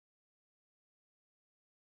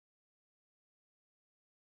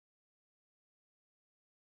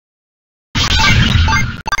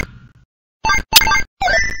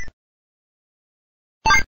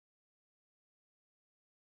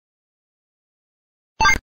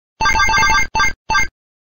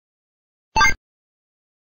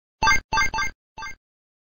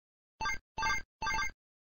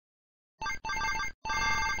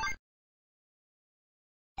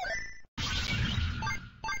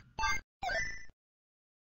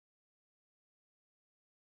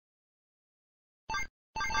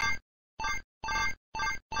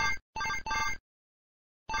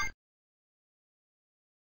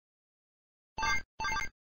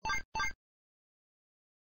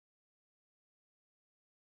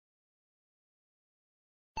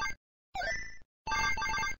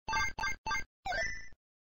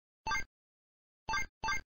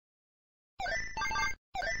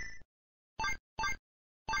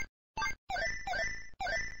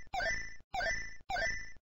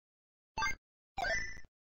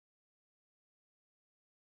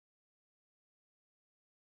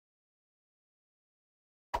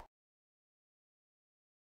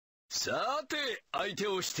さて、相手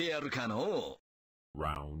をしてやるかのう。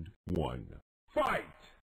Round 1. Fight!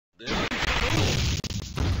 出番かのう。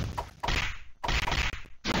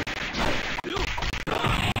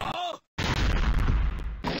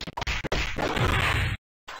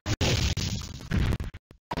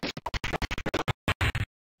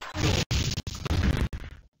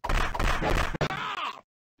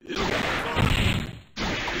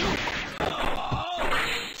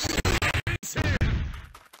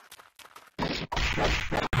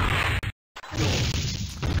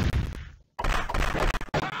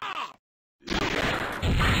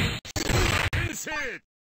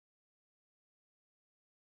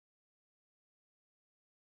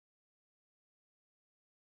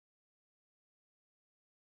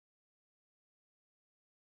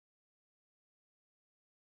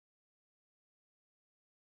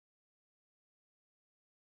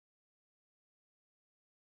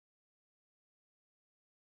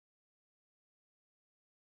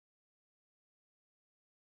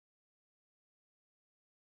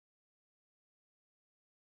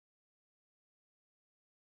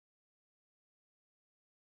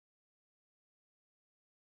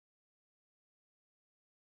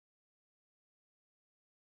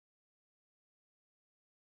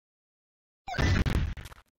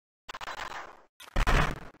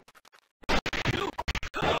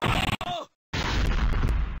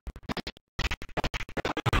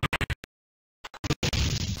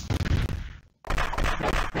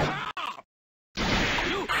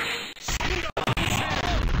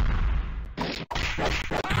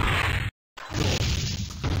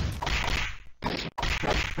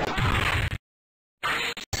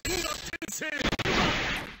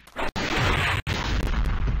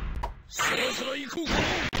そろそろ行こうかのう。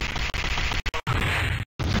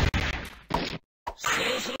そ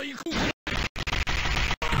ろそろ行こうかのう。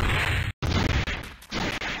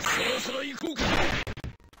そろそろ行こうかのう。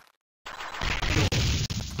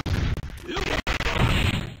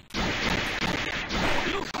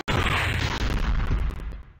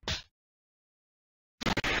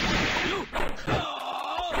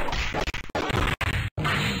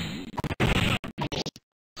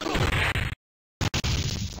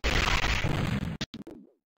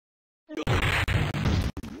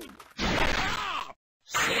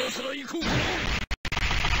そろそろ行こうかのう。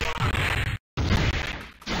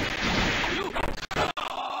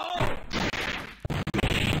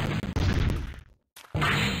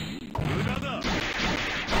無駄だ。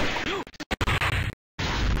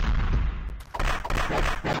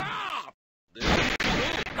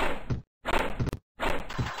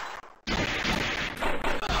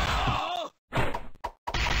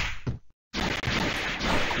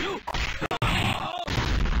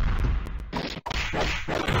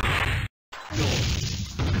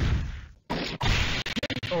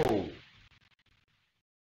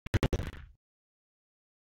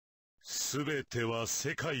すべては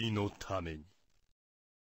世界のために。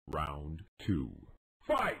Round 2.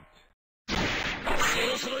 Fight! そ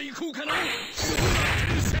ろそろ行こうかのう。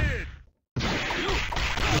転生。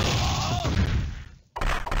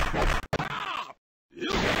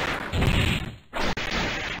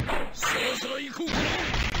そろそろ行こうかのう。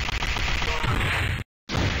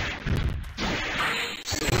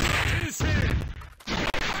転生。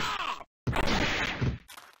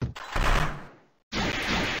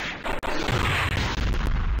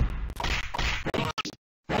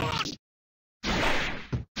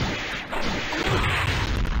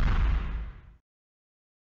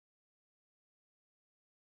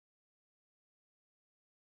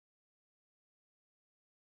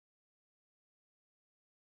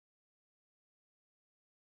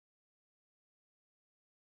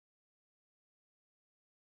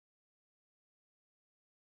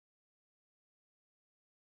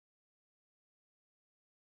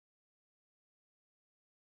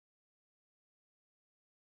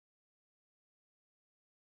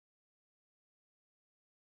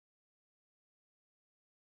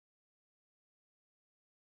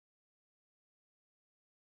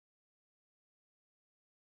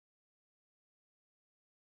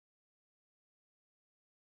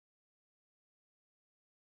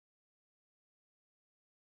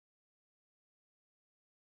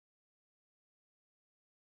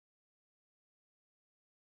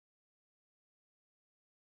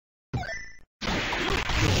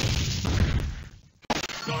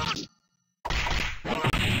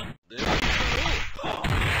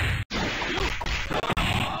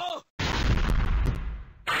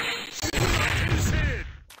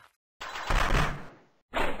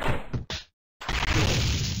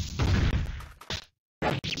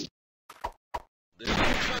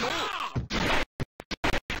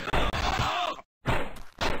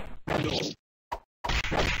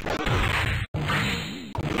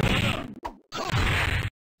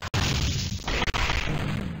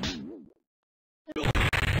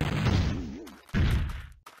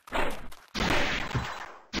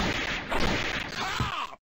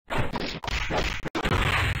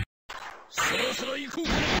行こう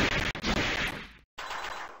かな。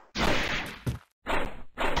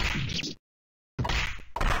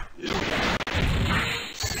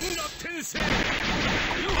志村転生。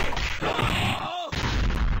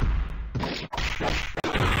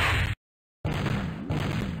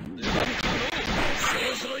そ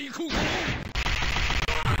ろそろ行こうかな。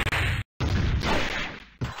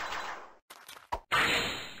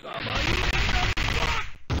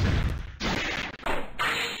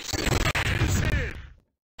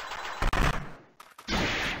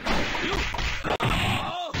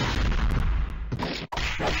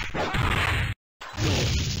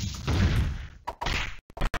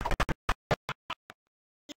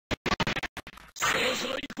そろそ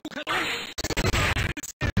ろ行こうかな。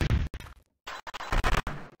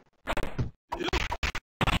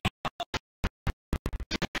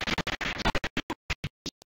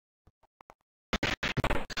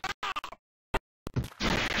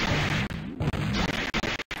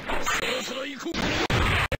そろそろ行こうかな。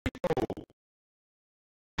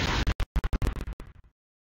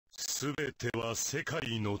すべては世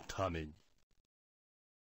界のために。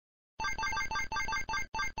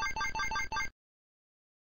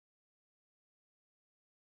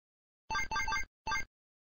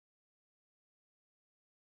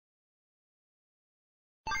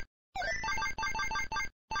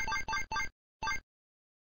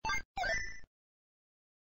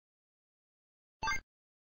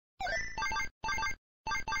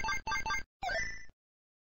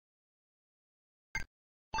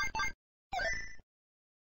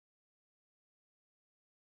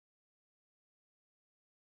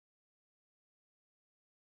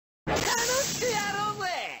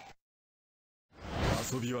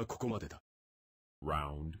遊びはここまでだ。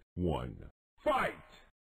Round 1. Fight!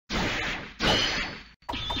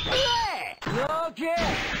 Okay.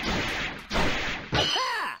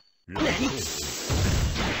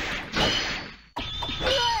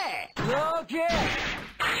 Okay.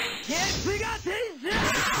 Get got this.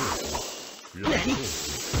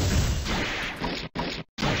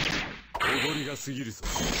 おごりが過ぎるぞ。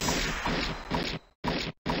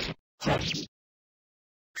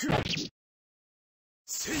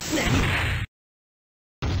せい。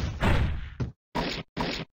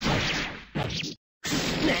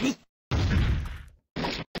何？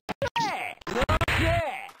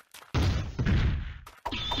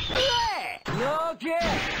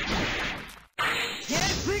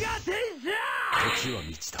 時は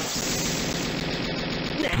満ちた。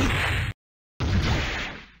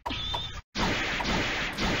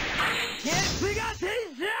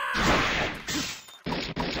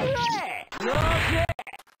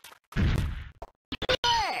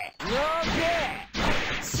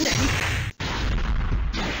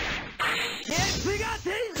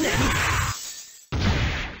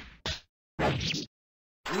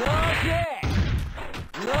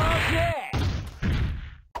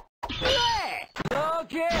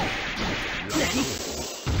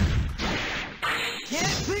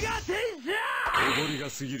おごりが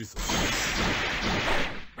過ぎるぞ。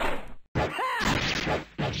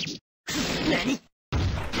何？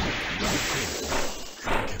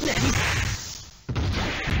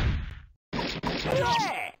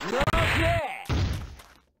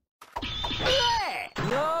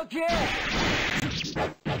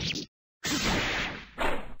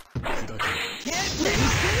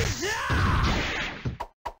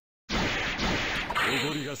お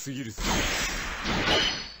ごりが過ぎるぞ。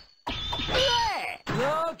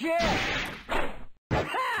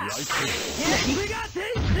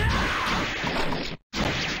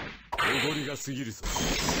おごりが過ぎるぞ。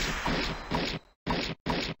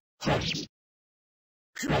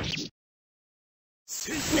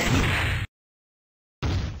せい。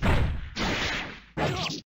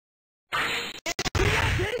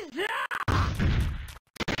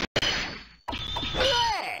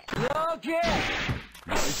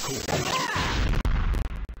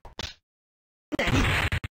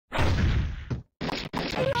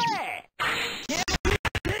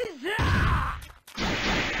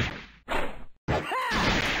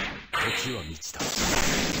時は満ちた。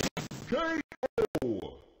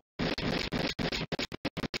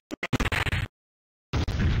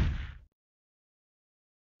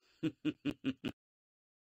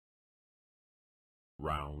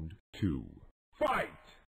Round 2. Fight!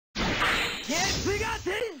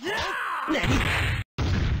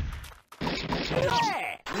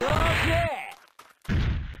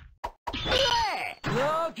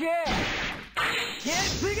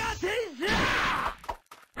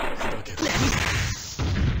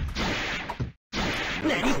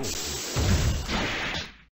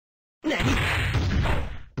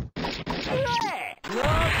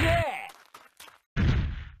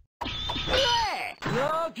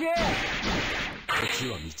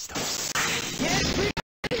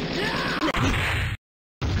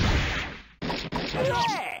 お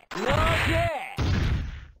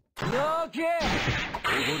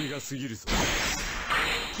ごりが過ぎるぞ。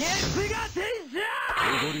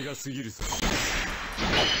おごりが過ぎるぞ。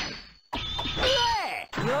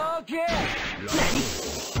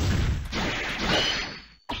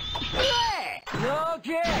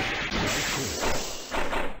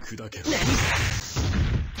砕けろ。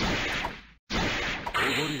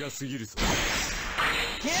おごりが過ぎるぞ。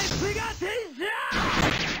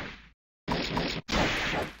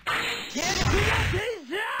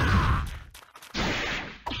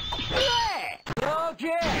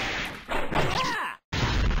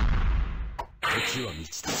時は満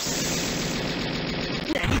ちた。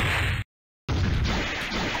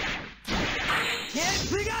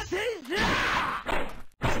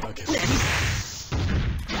砕けろ。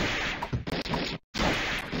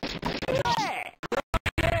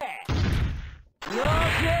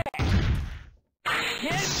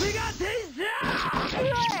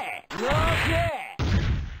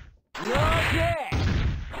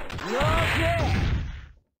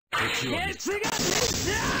時は満ちた。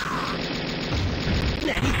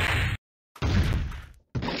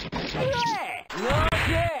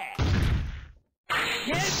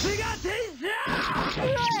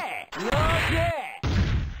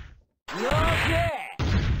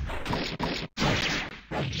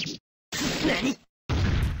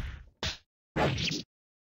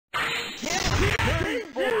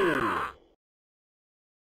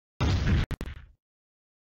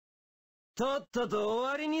とっとと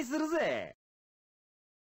終わりにするぜ。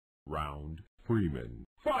Round Freeman.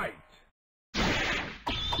 Fight!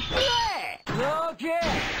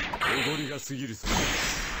 おごりが過ぎるぞ。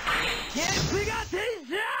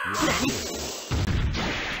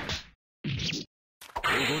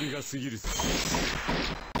おごりが過ぎるぞ。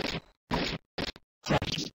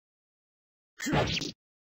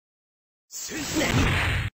せい。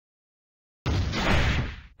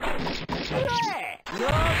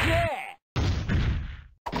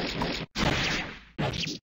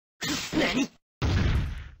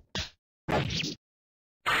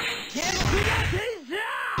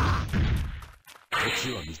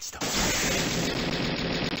時は満ちた。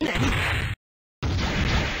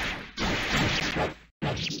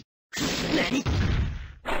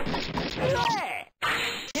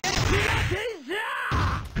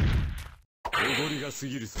おごりが過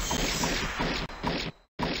ぎるぞ。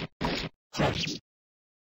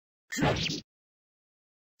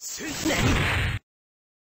せい。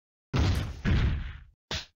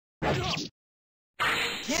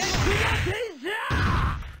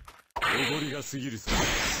おごりが過ぎるぞ。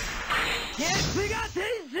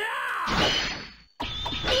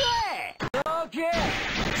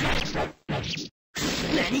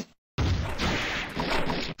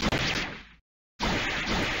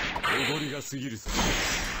おごりが過ぎるぞ。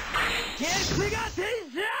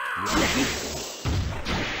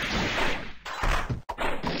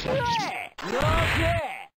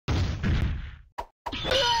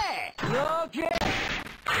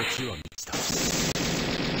時は満ちた。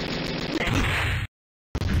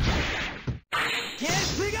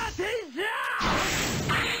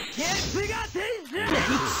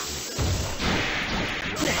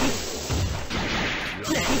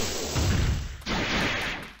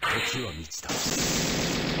時は満ちた。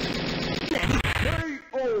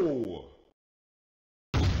KO!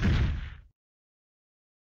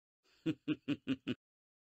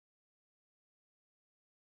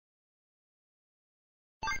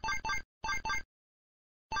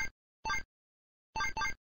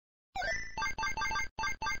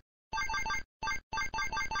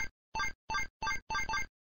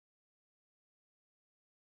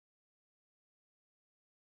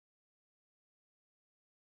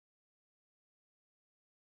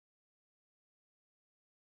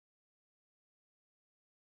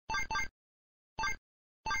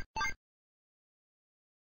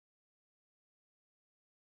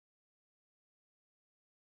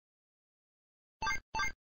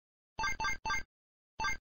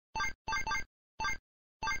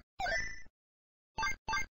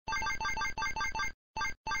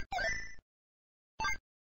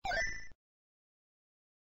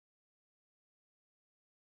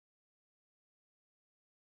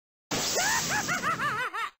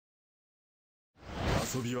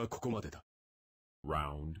 遊びはここまでだ。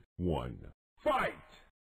Round 1. Fight!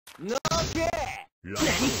 のけ。ラ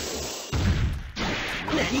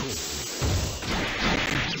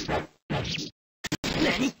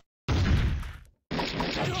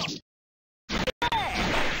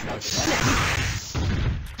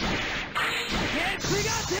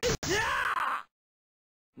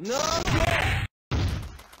のけ。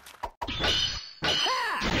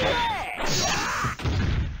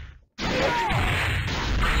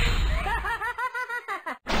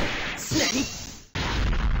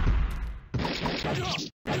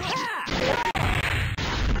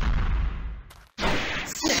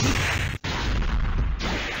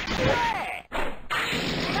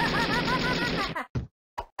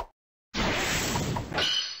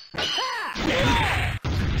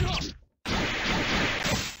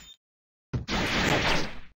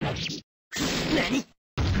何？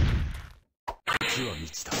時は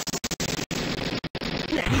満ちた。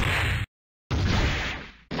何？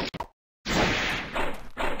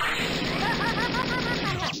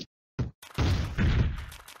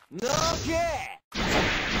のけ！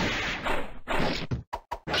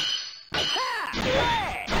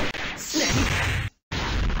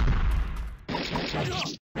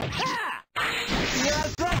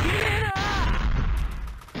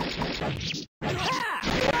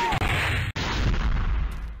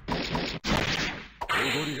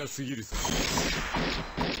おごりが過ぎるさ。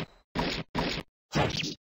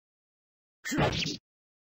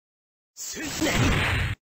せい。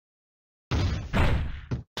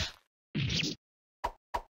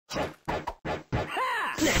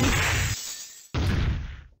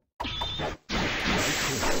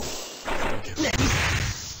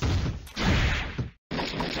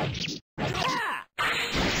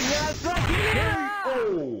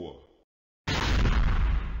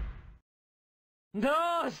ど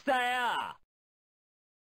うしたよ。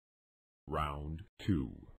 Round 2.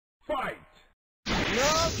 Fight! の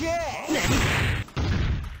け！何？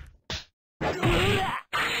うら！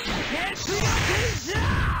鉄が天じゃ！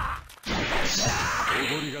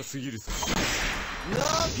おごりが過ぎるさ。の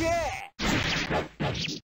け！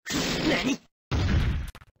何？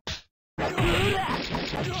うら！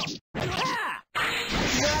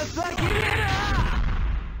情けねえな！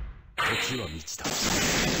時は満ちた。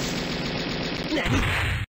何？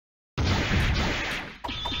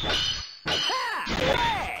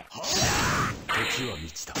時は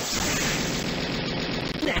満ちた。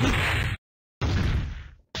何？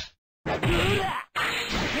うら！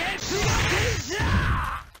鉄が天じゃ！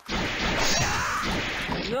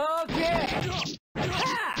のけ！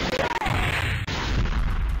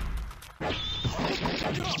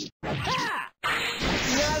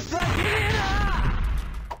情けねえな！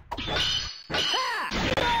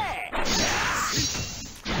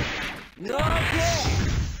のけ！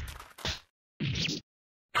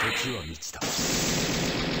時は満ちた。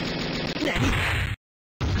何？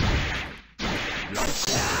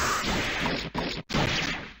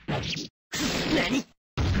何？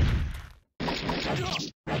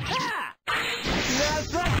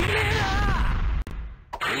情けねえな！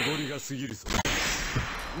おごりが過ぎるさ。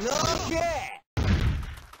のけ！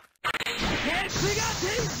鉄が天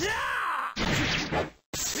じゃ！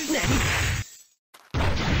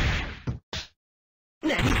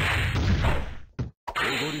何？何？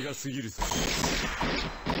おごりが過ぎるさ。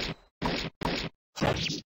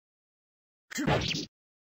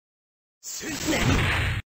せい。何？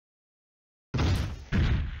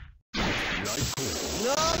来航。の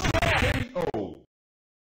け！ KO!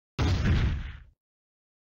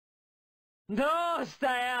 どうした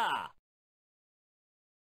よ。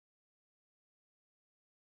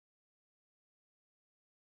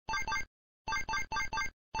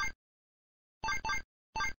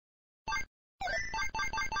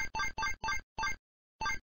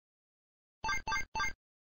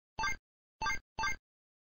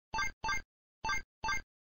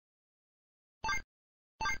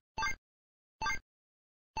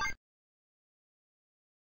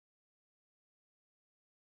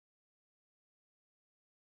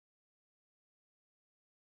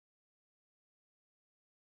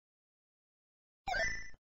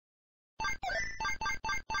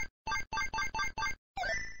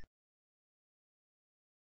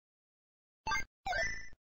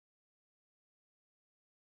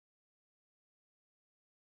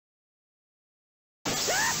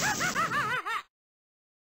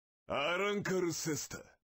アランカルセスタ。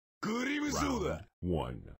グリムゾーだ。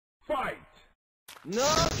 Round 1. Fight! の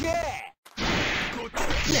け！こっちだ。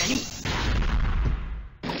何？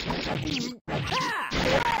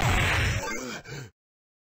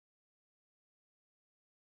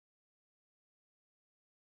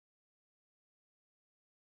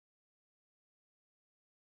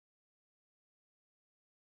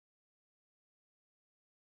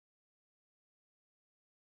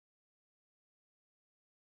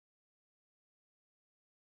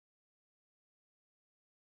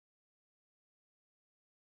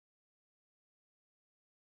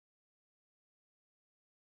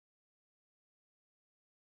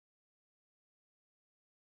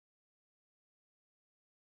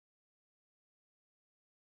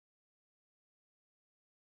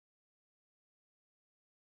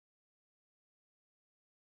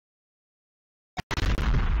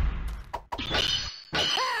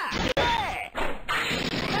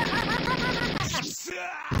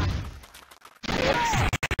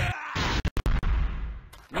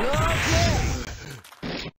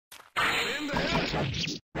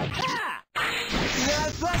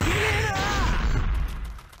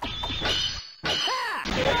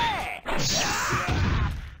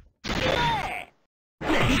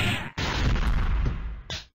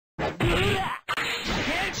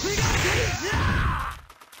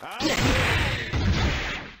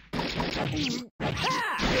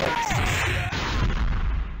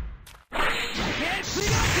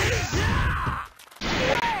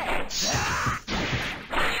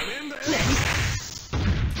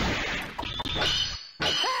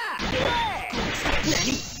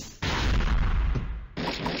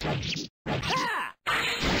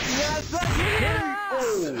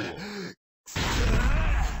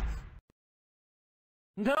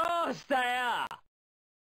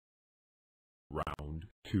 Round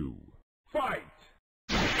 2. Fight!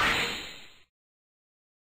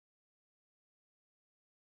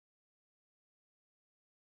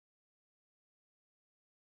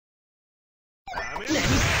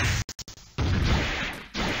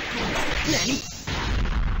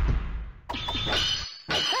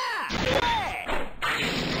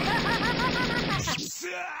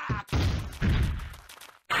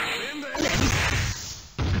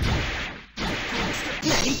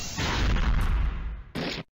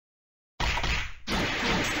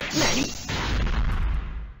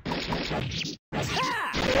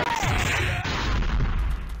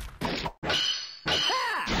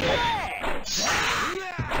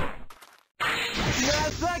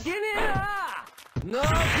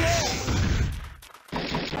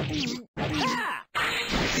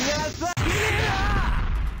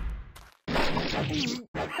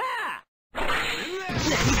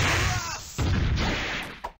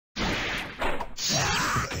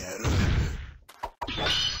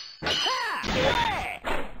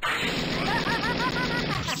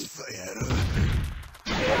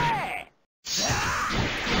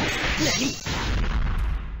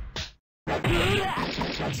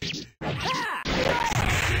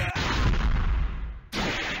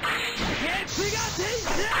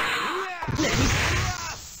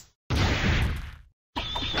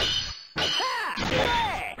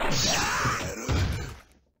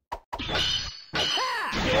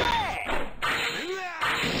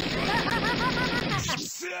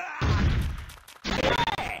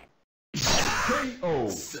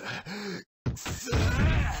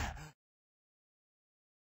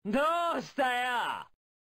どうしたよ。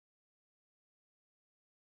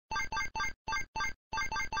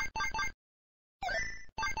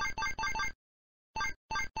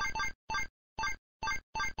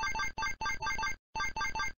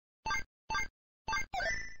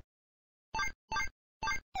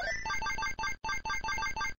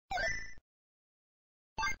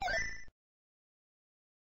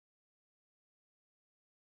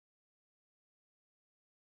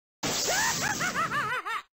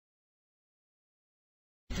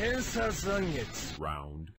天差残月。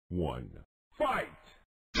 Round 1. Fight!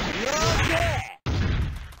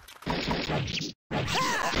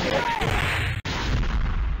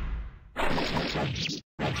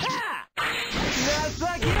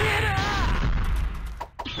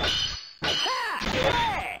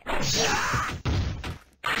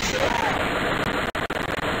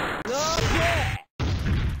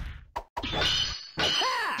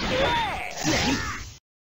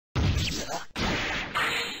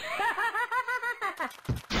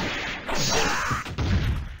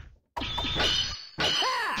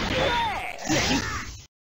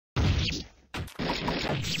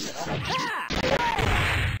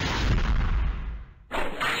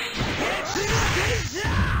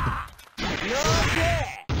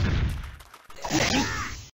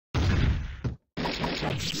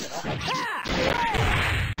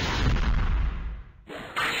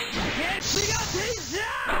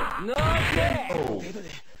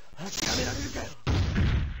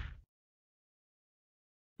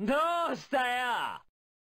どうしたよ。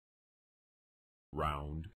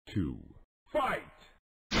 Round 2. Fight!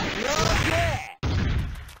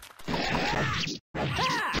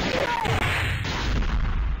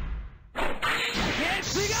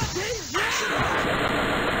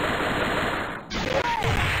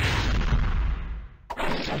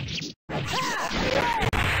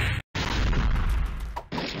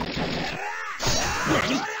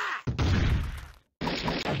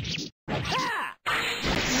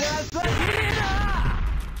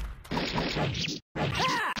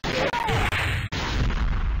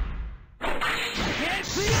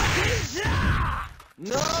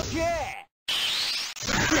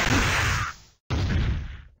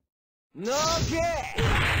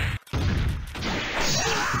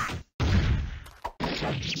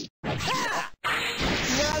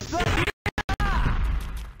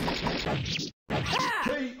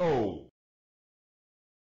 KO!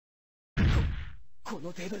 こ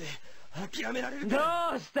の程度で諦められるど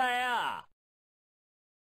か。うしたよ。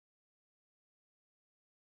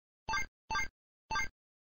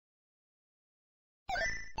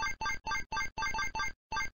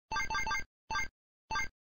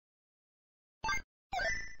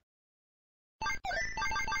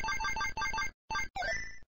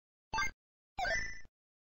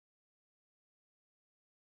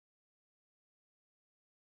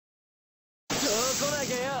 来な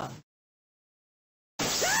きゃよ。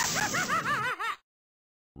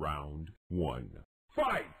 Round 1.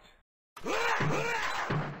 Fight!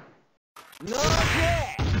 ノー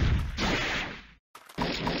ケー。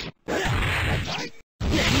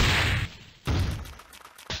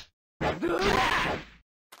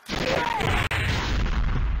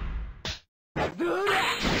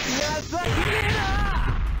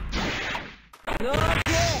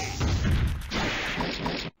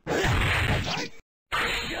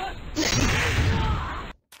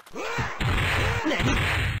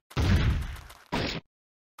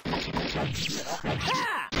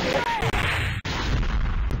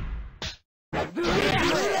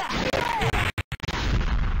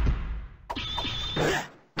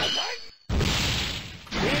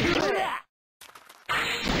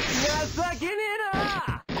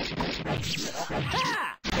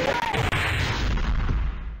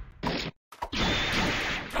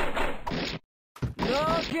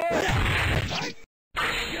KO!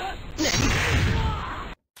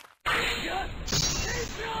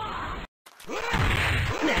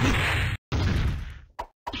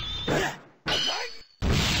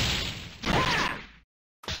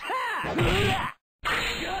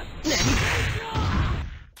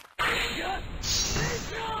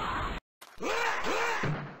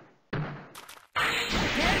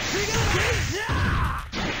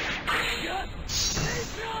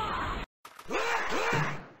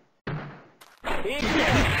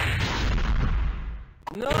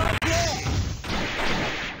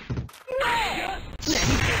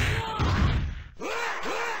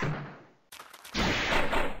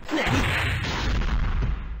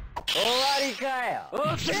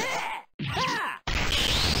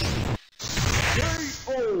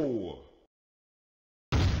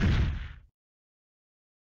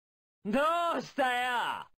 どうした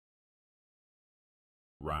よ。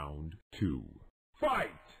 Round 2. Fight!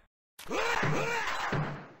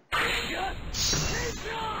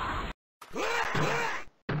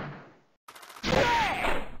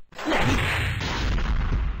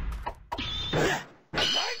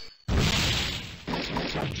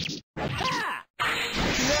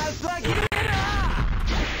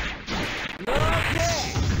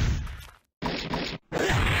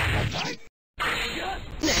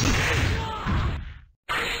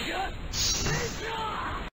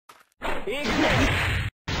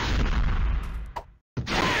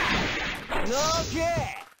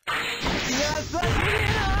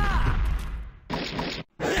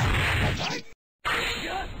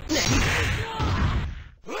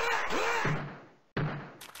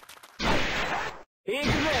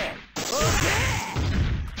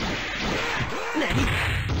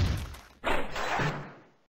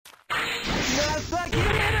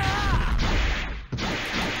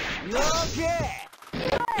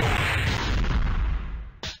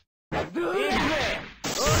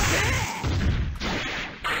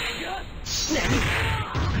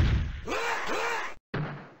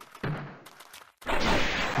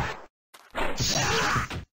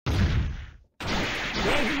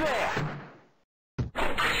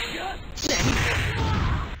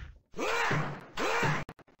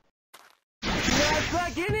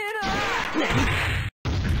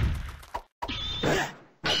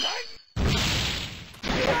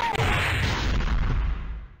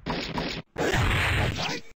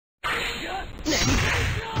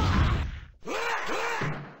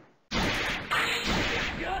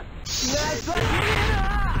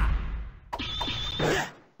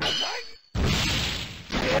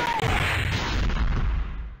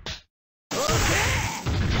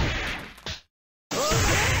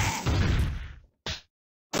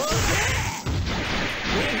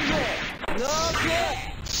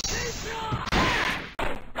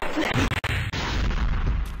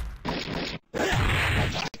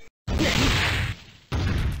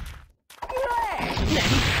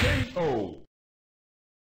 KO!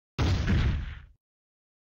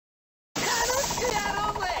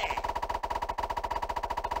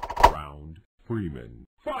 Round Freeman.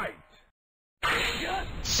 Fight!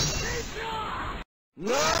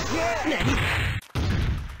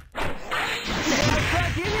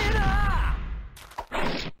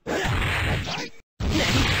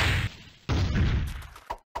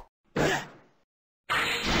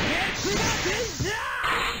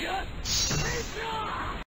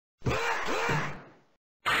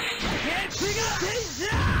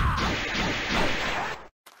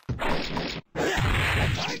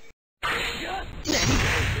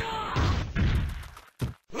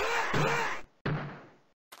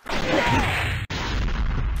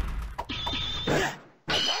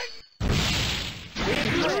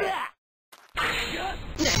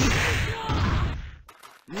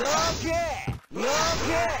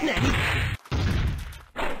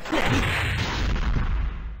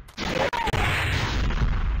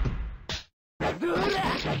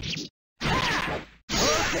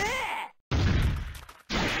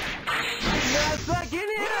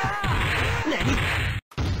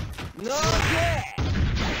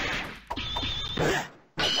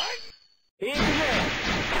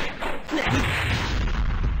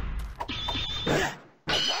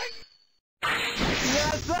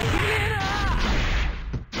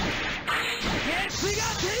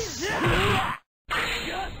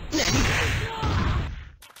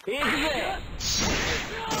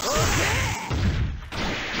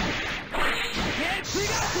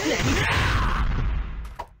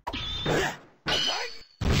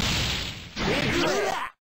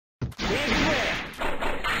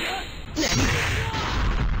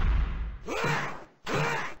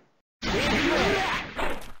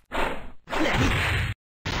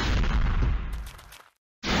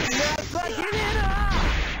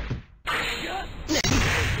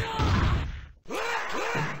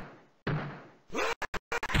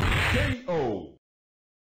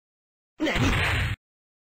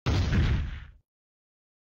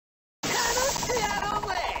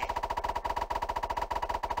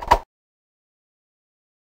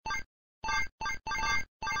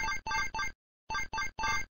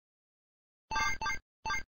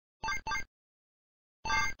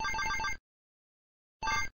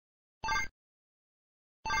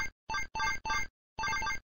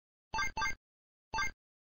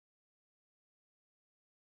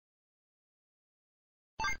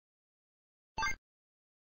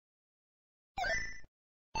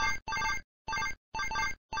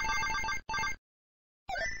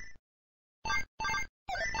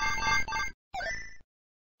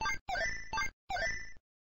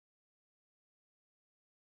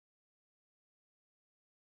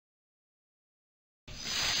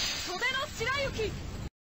 行き。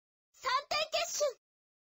三点結集。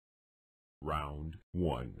 Round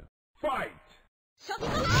 1. Fight! ショット。い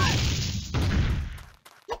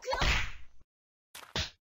くよ。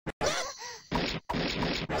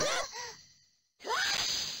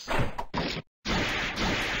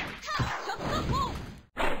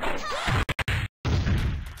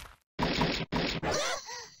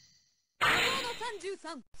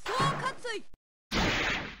33総喝意。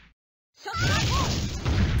ショット。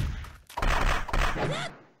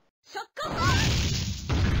ショット。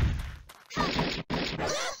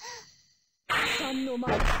3の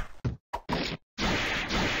前。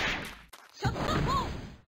ショット4。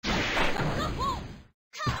ショット4。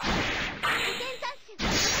二点三振。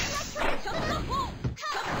ショット4。ショ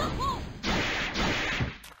ット4。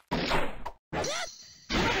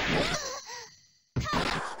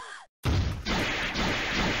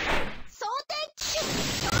総点奇襲。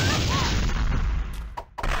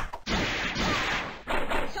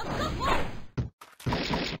ショット4。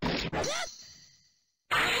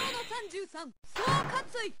33総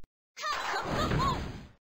喝意。ショット4。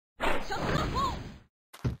ショット4。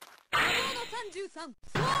33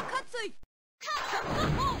総喝意。ショット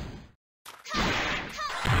4。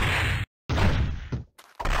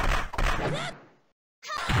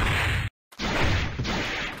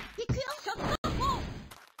いくよ。ショット4。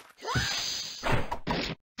シ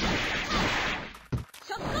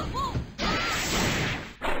ョット4。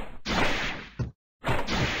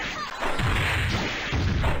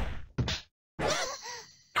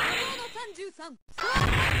33総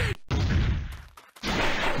喝意。シ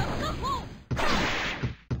ョット4。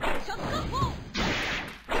ショット4。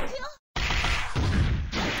いくよ。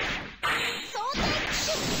総点奇襲。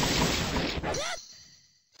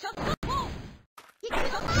ショット4。いくよ。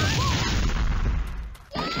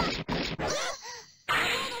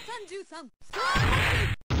33総喝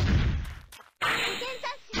意。二点三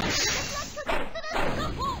振。私は拒絶する。ショット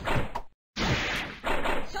4。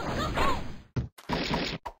ショット4。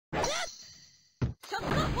ショッ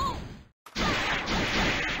ト4。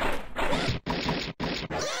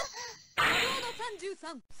33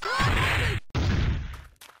総喝意。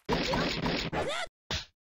いくよ。二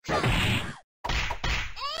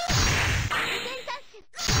点三振。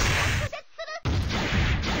拒絶する。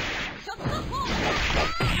ショット4。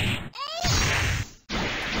二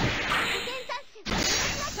点三振。私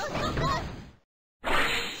は拒絶する。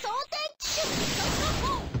総点奇襲。ショット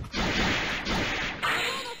4。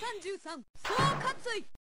33総喝意。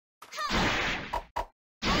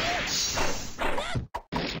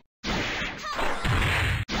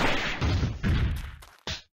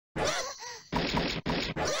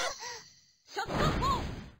ショット4。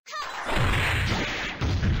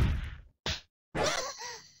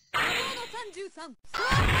33総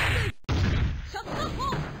喝意。ショット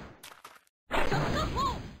4。ショット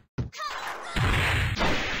4。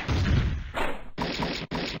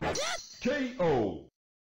KO!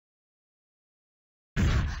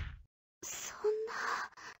 そんな。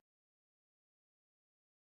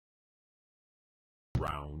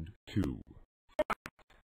 Round 2.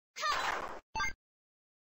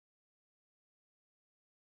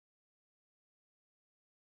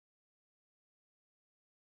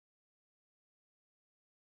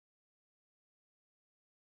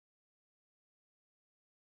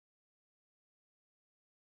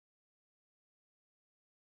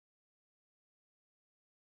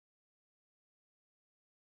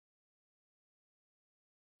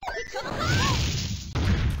ショット4。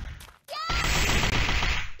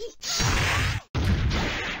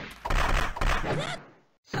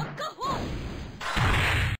ショット4。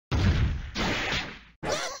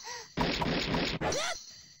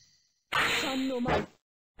3の前。シ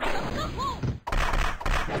ョット4。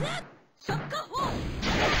ショット4。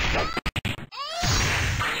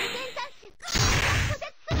二点三振。拒絶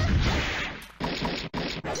する。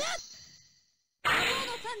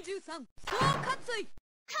33総喝意。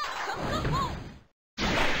ショット4。シ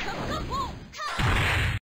ョット4。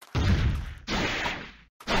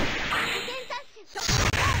二点三振。拒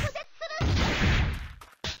絶する。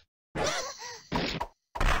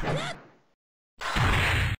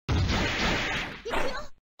いくよ。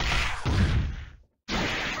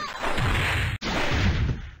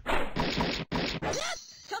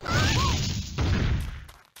ショット4。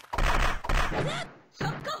ショ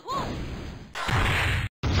ット4。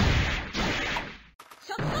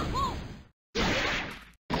ショット4。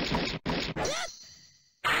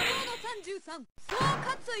33総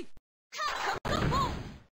喝意。ショット4。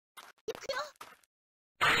いくよ。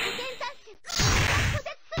二点三振。拒絶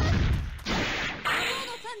する。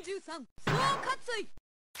33総喝意。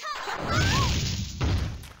ショット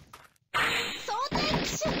4。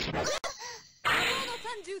33ス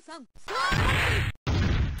ワー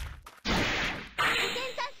無限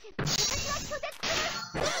斬首私は拒絶す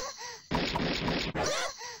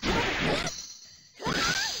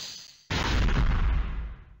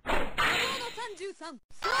33ス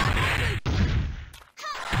ワー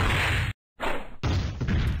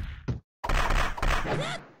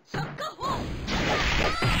シャッカホー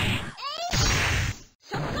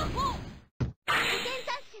シャッカホー無限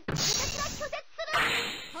斬首私は拒絶する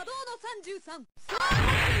波動の33スワ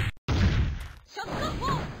ーシャッカホ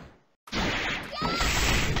ー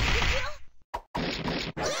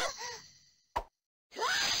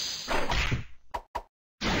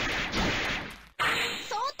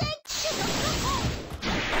蒼天騎士の波動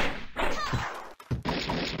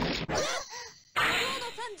の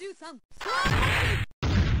33スワー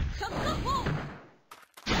シャッカホー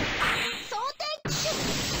蒼天騎士シ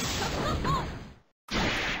ャッカホー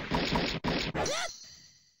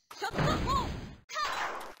シャッカホー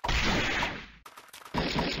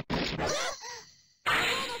波動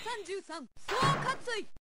の33スワーカツイシ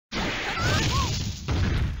ャッカホー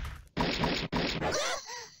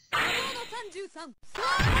波動の33スワーカツイ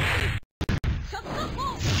シャッカ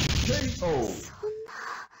ホー KO. そんな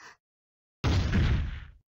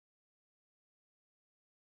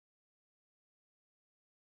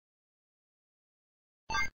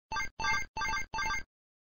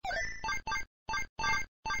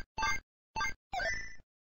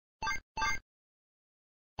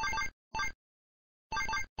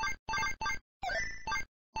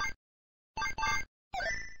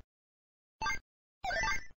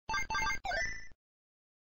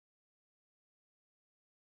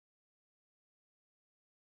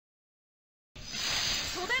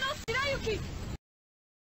袖の白雪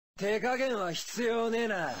手加減は必要ねえ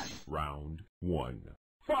な。 Round 1.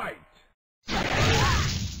 Fight! シャ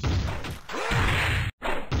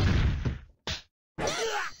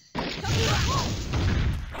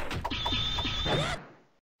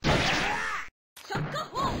ッカ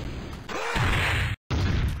ホー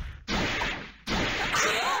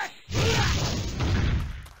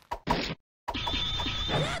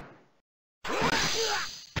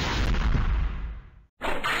波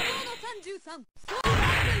動の33スワ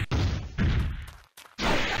ーカツイ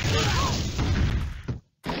波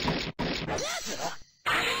動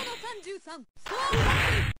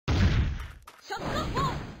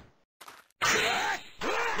の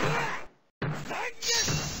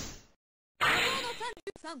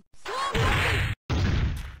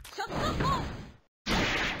33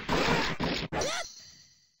スワーカ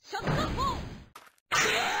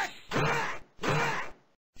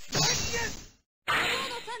ツイシ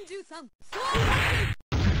ャッカ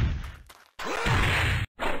ホ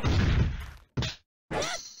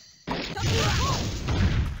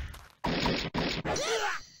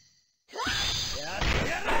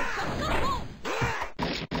ー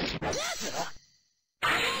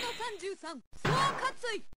波動の33スワーカ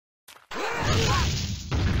ツイシャ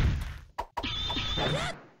ッ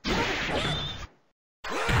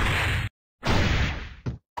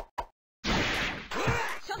カ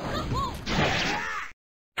ホーシャッカホー波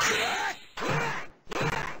動の33スワ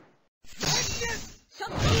ーカツイシャッカホ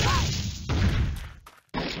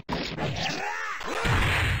ーシ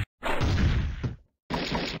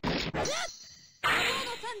ャッカホー波動の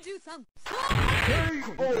33スワーカツイシャッカホーシャ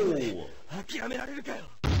ッカホー波動の33スワーカツイ KO. 諦められるかよ。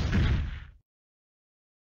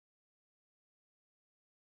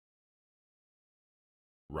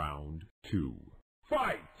Round 2.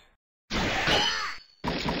 Fight!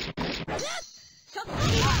 シャッカホー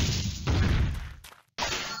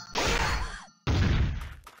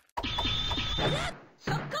シ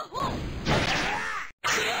ャッカホー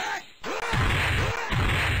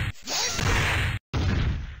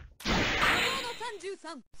波動の33ス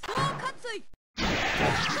ワーカツイシャッ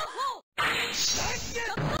カホーシャッ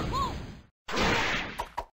カホー波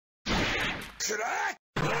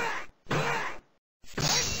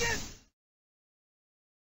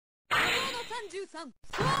動の33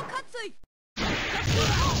スワーカツイシャッカ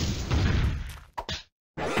ホー波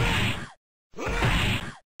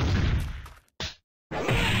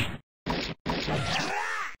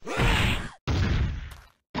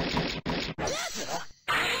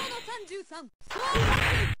動の33スワーカツイ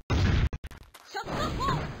シャッカホー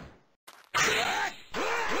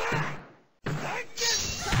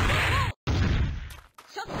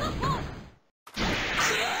シャッカホー波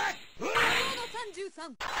動の33スワー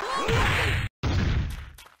カツイ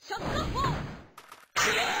シャッカホーシャッカホ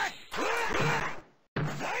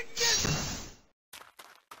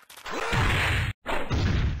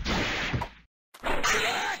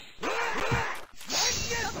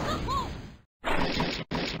ー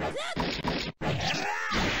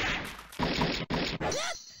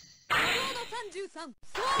33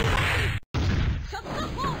総決意ショット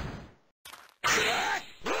フォー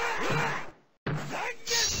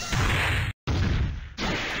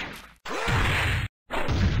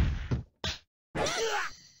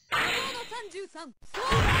33総決意ショットフォ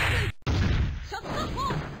ーショットフォ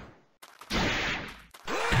ー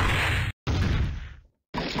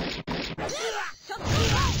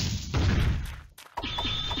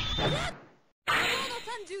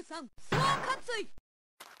33総決意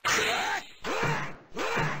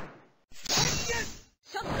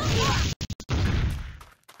ショットフォー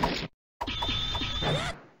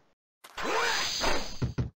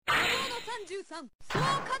33総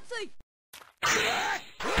決意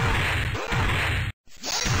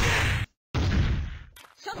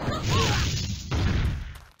ショットフォー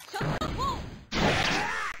ショットフォー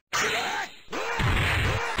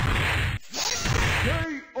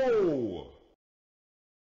KO!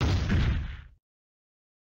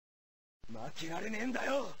 負けられねえんだ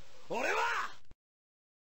よ俺は。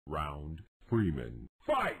 Round Freeman.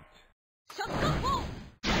 Fight! ショットフォー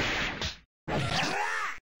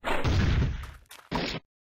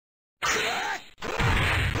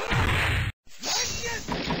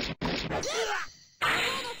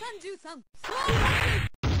33総決意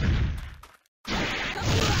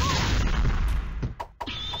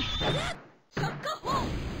ショットフォー33総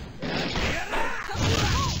決意ショットフォ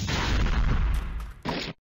ー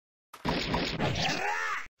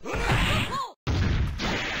33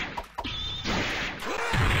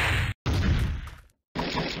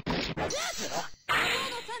総決意シ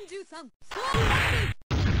ョッ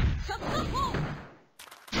トフォー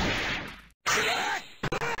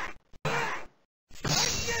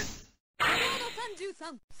33総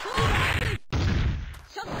決意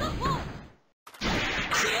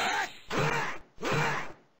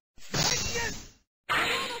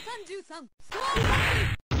ショットフォー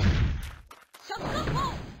ショットフォ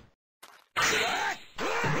ー33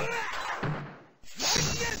総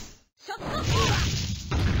決意ショットフォー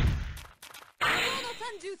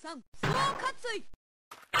33総決意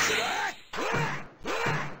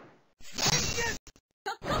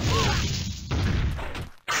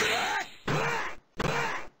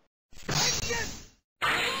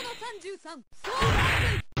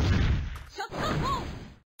ショットフォー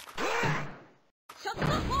ショット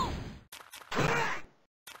フォーシ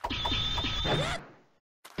ョ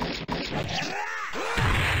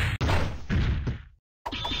ッ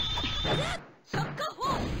トフ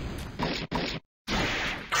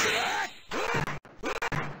ォ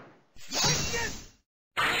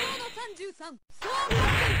ー33総決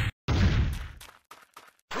意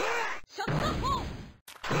ショットフォー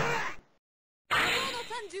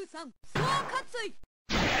33総決意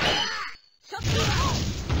ショットフォー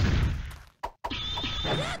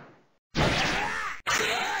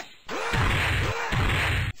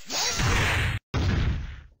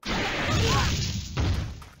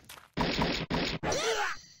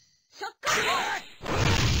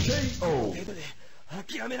KO! 程度で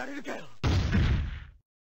諦められるかよ。